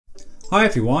Hi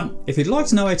everyone, if you'd like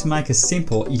to know how to make a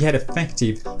simple yet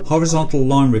effective horizontal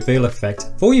line reveal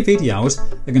effect for your videos,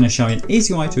 I'm going to show you an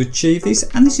easy way to achieve this,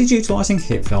 and this is utilising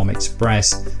Hitfilm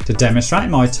Express. To demonstrate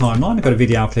my timeline, I've got a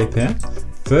video clip here.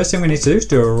 First thing we need to do is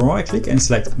do a right click and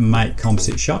select Make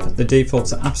Composite Shot. The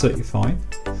defaults are absolutely fine.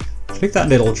 Click that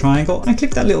little triangle and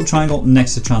click that little triangle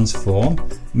next to transform.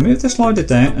 Move the slider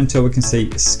down until we can see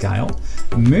scale.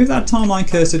 Move that timeline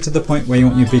cursor to the point where you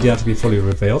want your video to be fully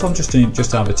revealed. I'm just doing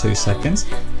just over 2 seconds.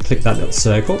 Click that little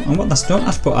circle, and what that's done,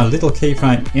 that's put a little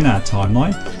keyframe in our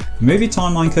timeline. Move your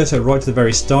timeline cursor right to the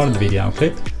very start of the video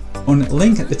clip.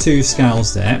 Unlink the two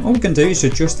scales there. All we can do is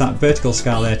adjust that vertical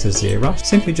scale there to 0.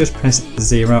 Simply just press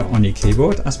 0 on your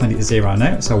keyboard. That's made it 0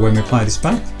 now, so when we play this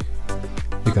back,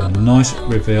 we've got a nice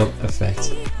reveal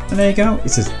effect. And there you go,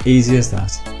 it's as easy as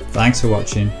that. Thanks for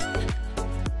watching.